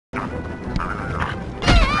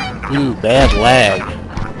Ooh, bad lag.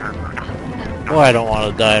 Boy, I don't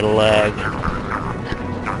want to die to lag.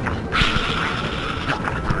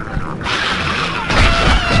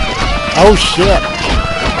 Oh shit!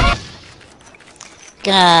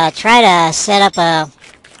 Gonna try to set up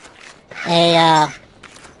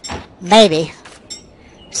maybe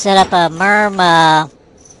set up a merm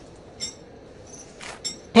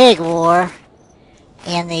pig war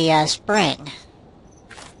in the spring.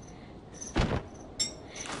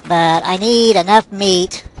 But I need enough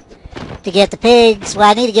meat to get the pigs. Well,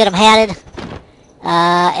 I need to get them hatted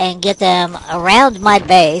and get them around my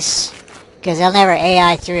base, because they'll never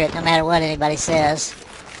AI through it no matter what anybody says.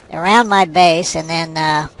 Around my base, and then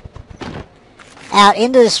out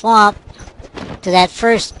into the swamp to that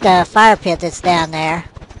first fire pit that's down there.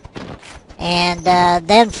 And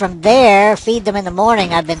then from there, feed them in the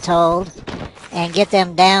morning, I've been told, and get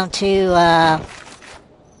them down to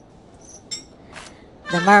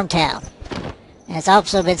the Merm Town. And it's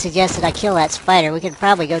also been suggested I kill that spider. We could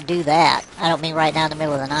probably go do that. I don't mean right now in the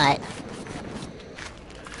middle of the night.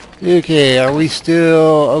 Okay, are we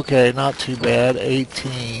still... Okay, not too bad.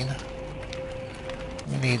 18.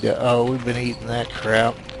 We need to... Oh, we've been eating that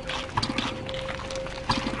crap.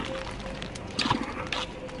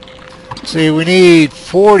 See, we need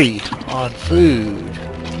 40 on food.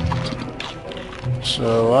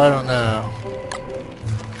 So, I don't know.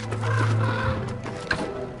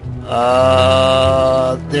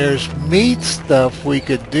 There's meat stuff we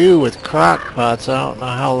could do with crock pots. I don't know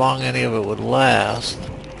how long any of it would last.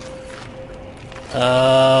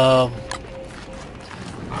 I'm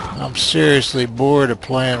seriously bored of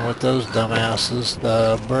playing with those dumbasses,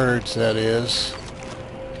 the birds that is.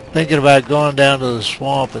 Thinking about going down to the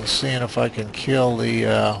swamp and seeing if I can kill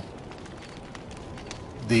the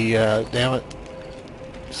damn it,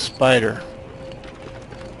 spider.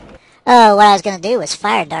 Oh, what I was going to do was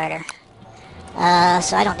fire darter.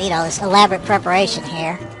 So I don't need all this elaborate preparation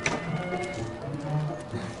here.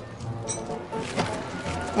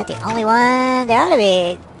 Is that the only one? There ought to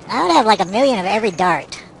be... I ought to have like 1 million of every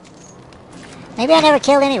dart. Maybe I never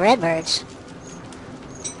killed any redbirds.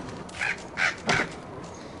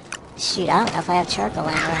 Shoot, I don't know if I have charcoal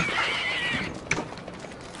anywhere.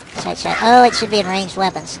 Check. Oh, it should be in ranged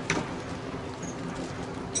weapons.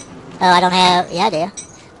 Oh, I don't have... Yeah, I do.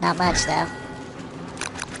 Not much, though.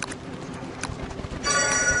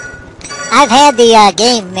 I've had the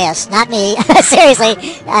game miss, not me. Seriously,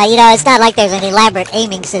 you know, it's not like there's an elaborate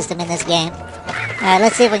aiming system in this game. Alright,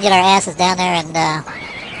 let's see if we can get our asses down there and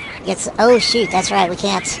get... Oh, shoot, that's right, we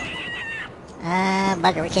can't...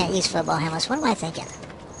 bugger, we can't use football helmets. What am I thinking?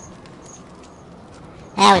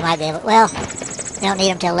 Yeah, we might be able... Well, we don't need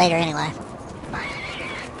them till later anyway.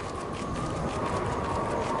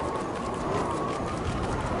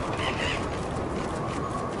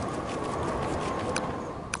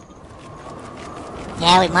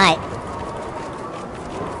 Yeah, we might.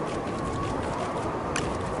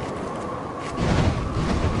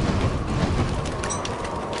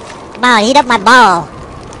 Come on, heat up my ball.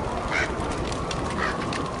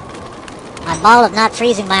 My ball of not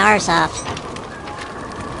freezing my arse off.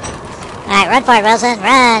 Alright, run for it, Wilson,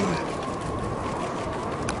 run!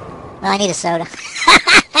 Well, I need a soda.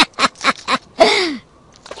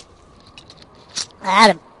 I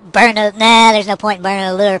ought to burn a... Nah, there's no point in burning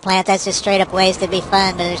a lure plant. That's just straight up waste. It'd be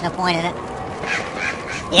fun, but there's no point in it.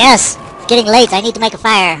 Yes! It's getting late. I need to make a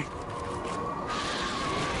fire.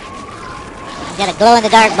 I've got a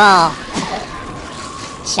glow-in-the-dark ball.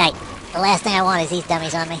 Shite. The last thing I want is these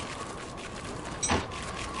dummies on me.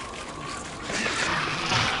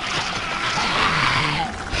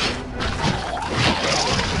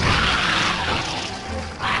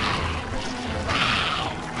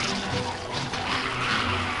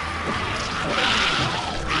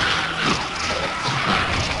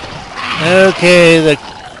 Okay,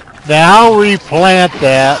 now replant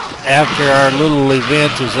that after our little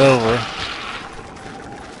event is over.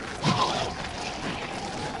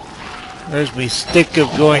 There's me stick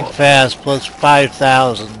of going fast plus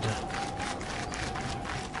 5,000.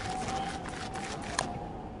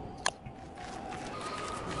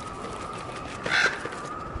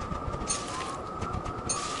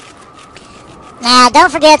 Now,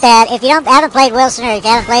 don't forget that if you haven't played Wilson, or if you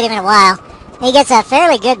haven't played him in a while, he gets a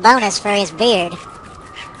fairly good bonus for his beard.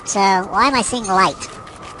 So, why am I seeing light?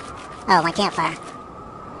 Oh, my campfire.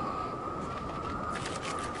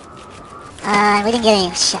 We didn't get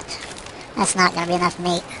any... Shit. That's not going to be enough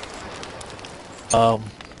meat. I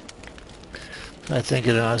was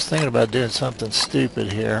thinking about doing something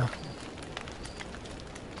stupid here.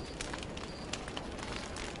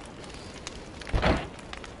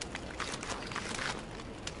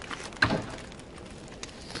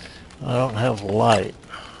 I don't have light.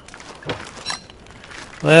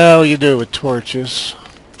 Well, you do it with torches.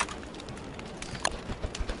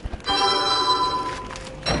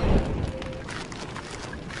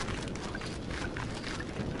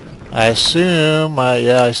 I assume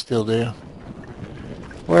yeah, I still do.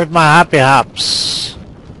 Where's my hoppy hops?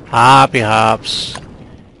 Hoppy hops.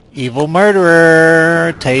 Evil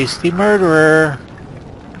murderer. Tasty murderer.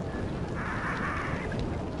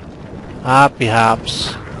 Hoppy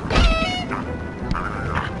hops.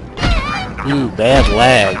 Ooh, bad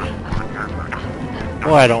lag.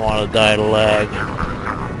 Boy, I don't want to die to lag.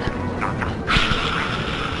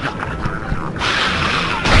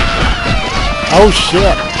 Oh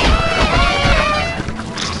shit.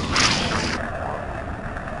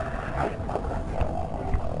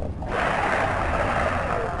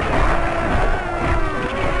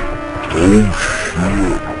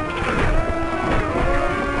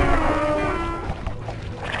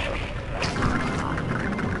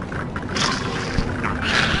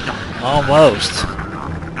 Almost.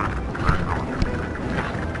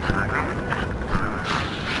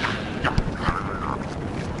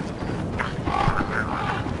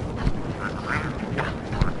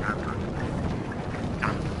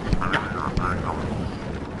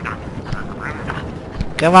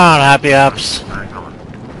 Come on, Happy Ups.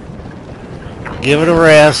 Give it a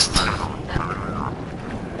rest.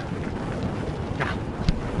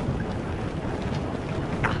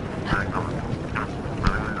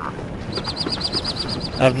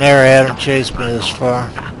 I've never had him chase me this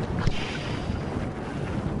far.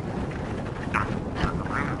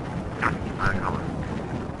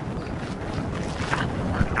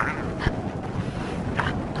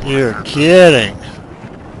 You're kidding.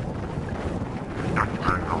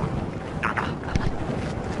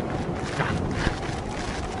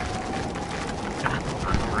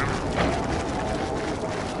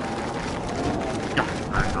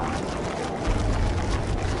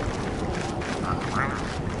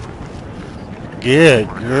 Good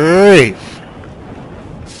grief.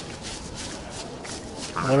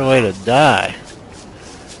 What a way to die.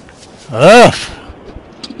 Ugh.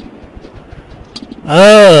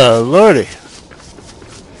 Oh, Lordy.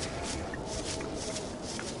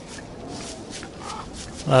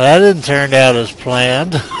 Well, that didn't turn out as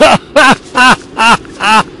planned.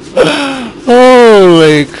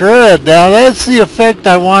 Holy crud. Now that's the effect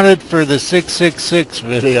I wanted for the 666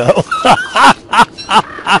 video.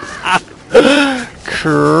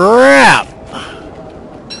 Crap.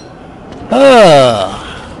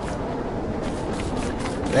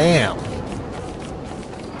 Damn.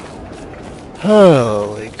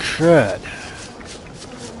 Holy crud.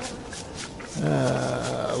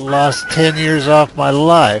 Lost 10 years off my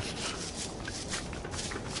life.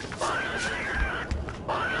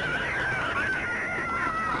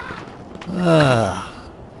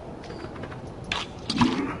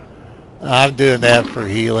 I'm doing that for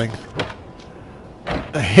healing.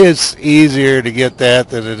 It's easier to get that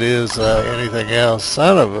than it is anything else.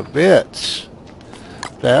 Son of a bitch.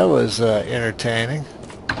 That was entertaining.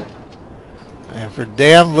 And for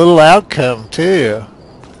damn little outcome, too.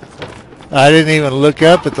 I didn't even look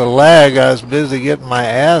up at the lag. I was busy getting my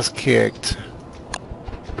ass kicked.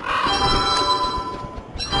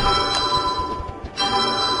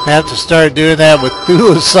 Have to start doing that with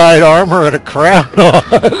suicide armor and a crown on.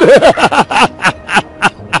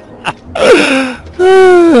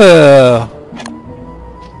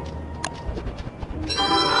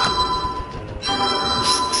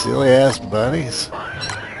 Silly ass bunnies.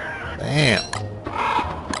 Damn.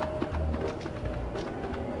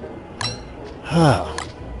 Oh.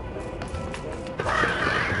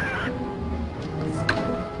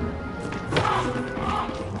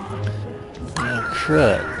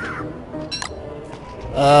 Crud.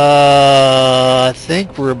 I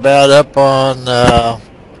think we're about up on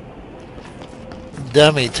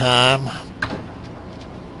dummy time.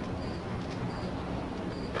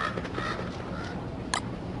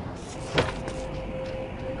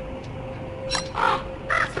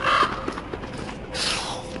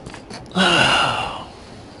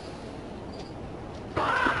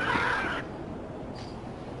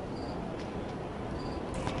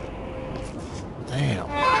 Damn.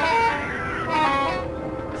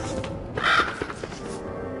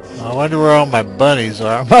 I wonder where all my bunnies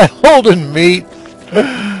are. Am I holding meat?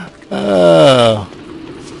 Oh,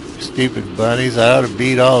 stupid bunnies. I ought to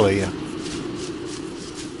beat all of you.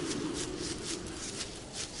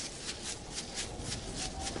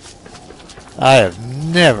 I have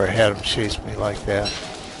never had them chase me like that.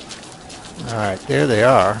 Alright, there they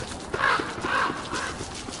are.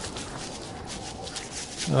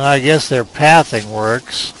 Well, I guess their pathing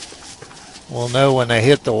works. We'll know when they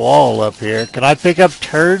hit the wall up here. Can I pick up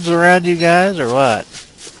turds around you guys or what?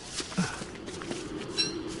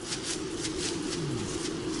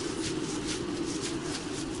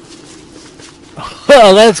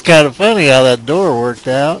 Well, that's kind of funny how that door worked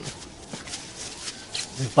out.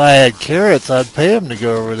 If I had carrots, I'd pay them to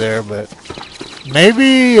go over there, but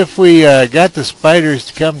maybe if we got the spiders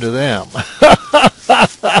to come to them.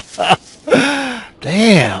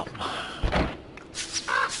 Damn.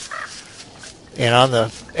 And on the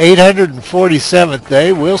 847th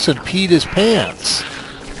day, Wilson peed his pants.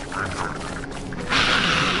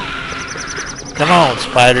 Come on,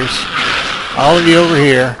 spiders. All of you over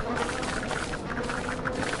here.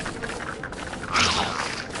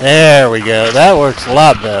 There we go. That works a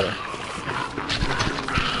lot better.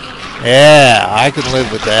 Yeah, I can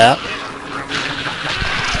live with that.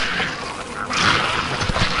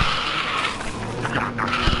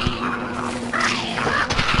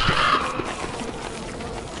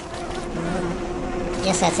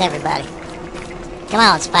 Guess that's everybody. Come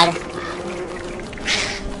on, spider.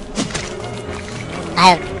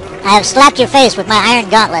 I have slapped your face with my iron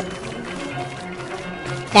gauntlet.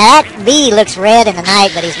 Now that bee looks red in the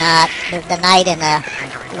night, but he's not. The night in the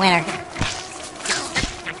winter.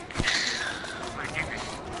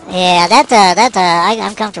 Yeah,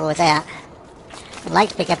 I'm comfortable with that. I'd like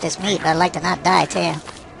to pick up this meat, but I'd like to not die too.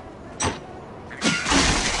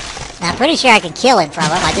 Now I'm pretty sure I can kill him from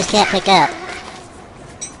him. I just can't pick up.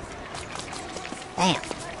 Damn.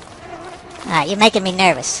 Alright, you're making me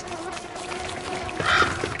nervous.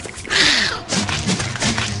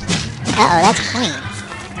 Uh-oh, that's Queen.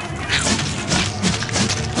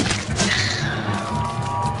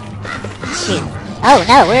 Shoot. Oh,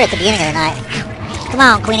 no, we're at the beginning of the night. Come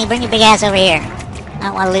on, Queenie, bring your big ass over here. I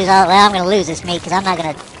don't want to lose all... Well, I'm going to lose this meat, because I'm not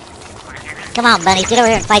going to... Come on, bunnies, get over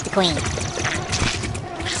here and fight the Queen.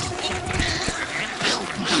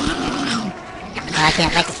 Oh, I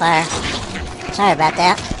can't make a fire. Sorry about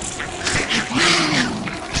that.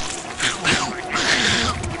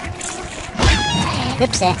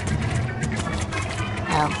 Oopsie.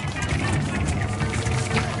 Oh.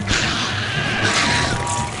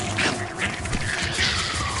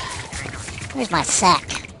 Where's my sack?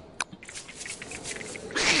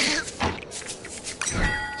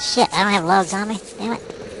 Shit, I don't have logs on me. Damn it.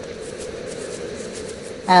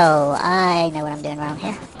 Oh, I know what I'm doing wrong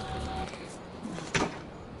here.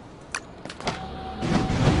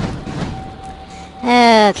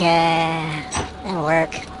 Okay. That'll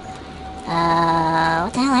work.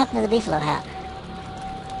 What the hell happened to the beefalo hat?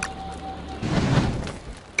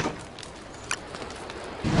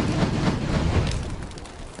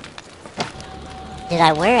 Did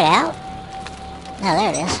I wear it out? No,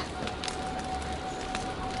 there it is.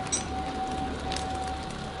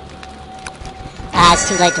 Ah, it's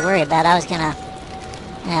too late to worry about. I was gonna...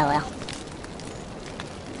 Oh, well.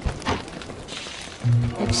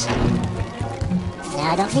 Oops.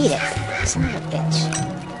 Now I don't need it. Son of a bitch.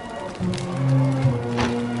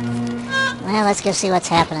 Well, let's go see what's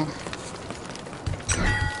happening.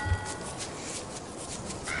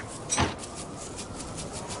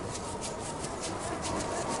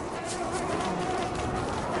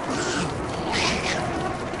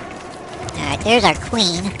 Alright, there's our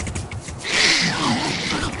queen.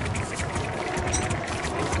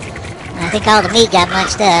 I think all the meat got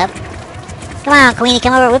munched up. Come on, Queenie,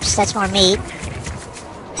 come over. Whoops, that's more meat.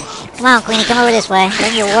 Come on, Queenie, come over this way.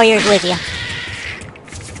 Bring your warriors with you.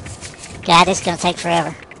 God, this is going to take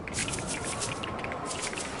forever.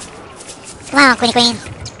 Come on, Queenie Queen.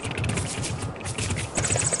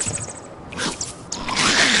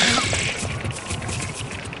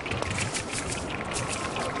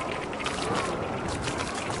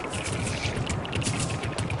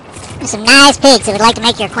 There's some nice pigs that would like to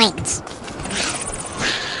make your acquaintance.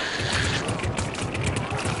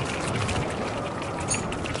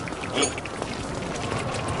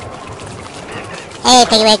 Hey,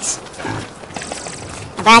 piggywigs.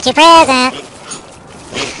 I brought you a present.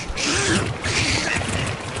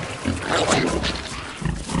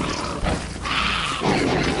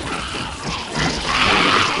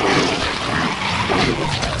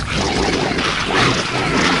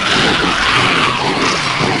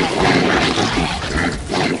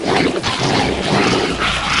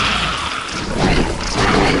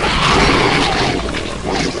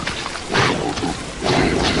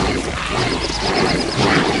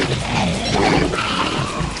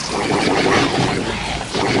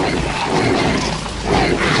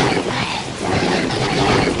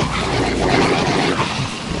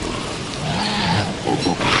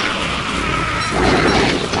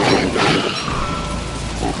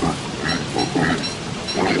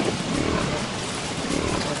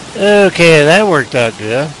 Okay, that worked out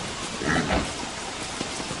good.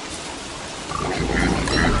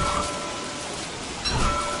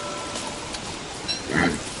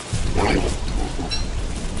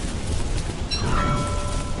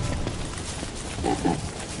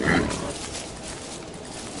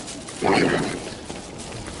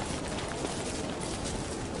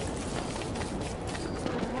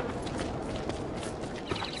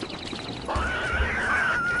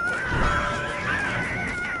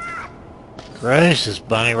 Gracious,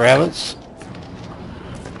 bunny rabbits.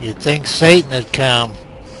 You'd think Satan had come.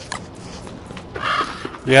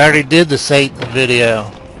 We already did the Satan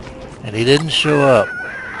video, and he didn't show up.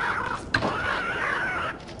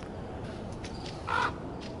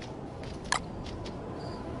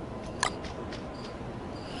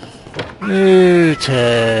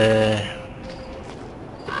 Okay.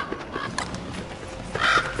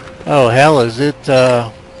 Oh, hell, is it,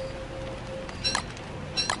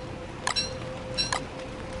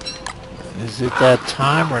 is it that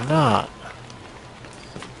time or not?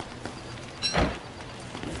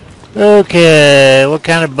 Okay, what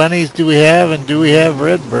kind of bunnies do we have, and do we have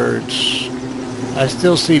red birds? I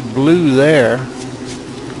still see blue there.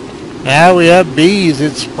 Now we have bees,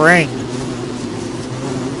 it's spring.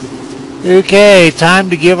 Okay,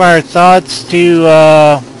 time to give our thoughts to,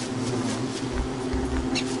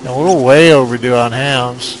 we're way overdue on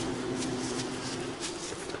hounds.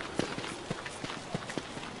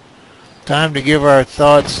 Time to give our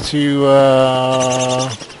thoughts to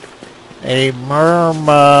a merm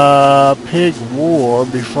pig war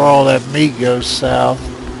before all that meat goes south.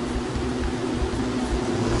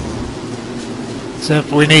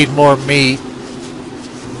 Except we need more meat.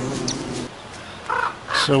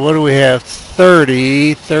 So what do we have?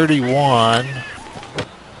 30, 31.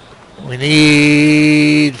 We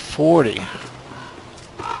need 40.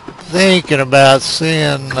 Thinking about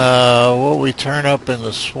seeing what we turn up in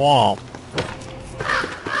the swamp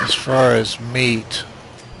as far as meat.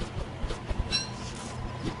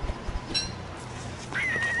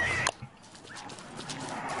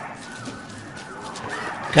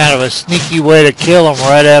 Kind of a sneaky way to kill them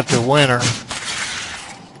right after winter.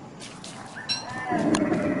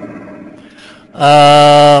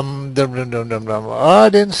 Oh, I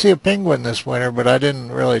didn't see a penguin this winter, but I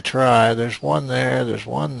didn't really try. There's one there. There's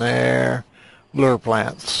one there. Lure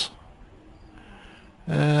plants.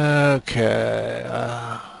 Okay.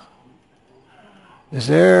 Is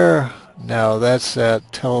there... No, that's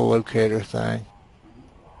that telelocator thing.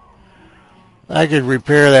 I could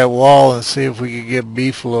repair that wall and see if we could get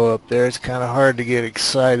beefalo up there. It's kind of hard to get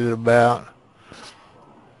excited about.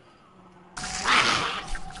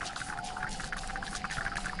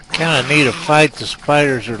 Kind of need a fight the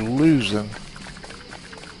spiders are losing.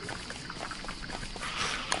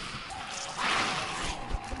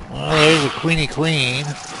 Well, there's a queenie queen.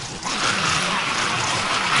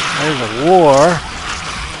 There's a war.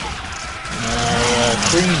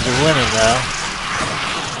 Queens are winning though.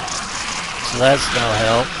 So that's no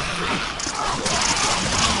help.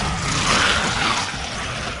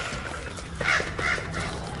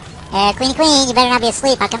 Queen, you better not be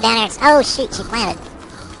asleep. I'll come down here and... Oh, shoot, she planted.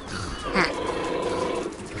 Huh.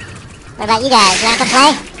 What about you guys? You want to come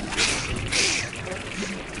play?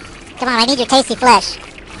 Come on, I need your tasty flesh.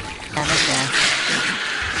 Oh, this guy.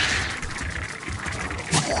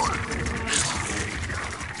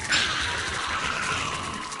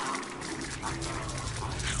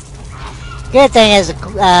 Good thing is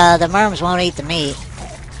the merms won't eat the meat.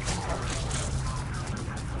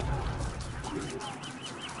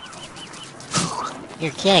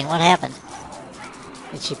 You're kidding. What happened?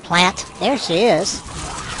 Did she plant? There she is.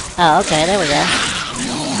 Oh, okay. There we go.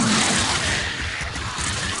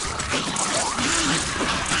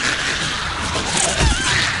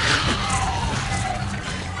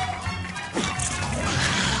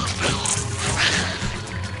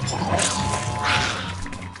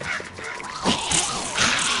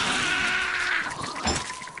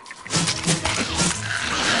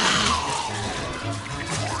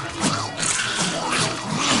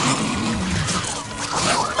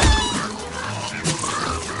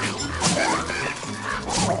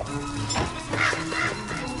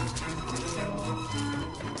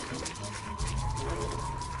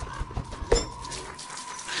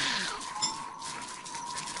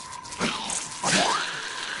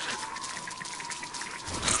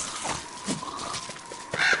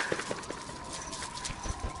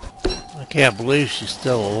 I can't believe she's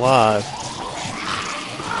still alive.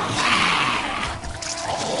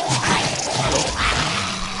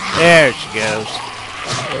 There she goes.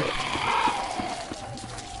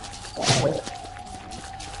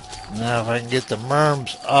 Now if I can get the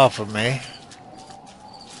worms off of me.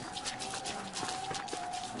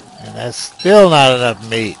 And that's still not enough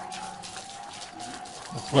meat.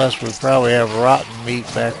 Plus we probably have rotten meat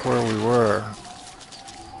back where we were.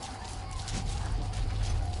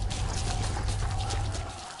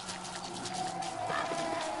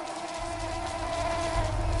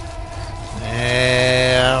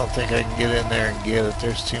 Yeah, I don't think I can get in there and get it.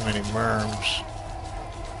 There's too many worms.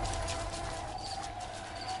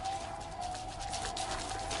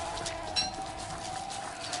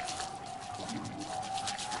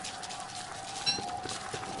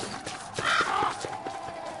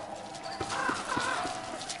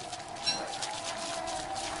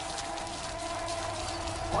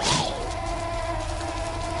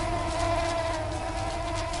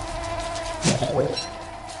 I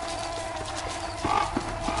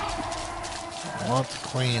want the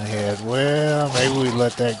queen head. Well, maybe we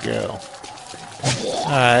let that go.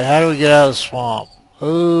 Alright, how do we get out of the swamp?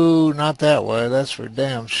 Ooh, not that way. That's for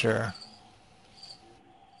damn sure.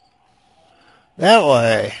 That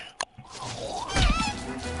way.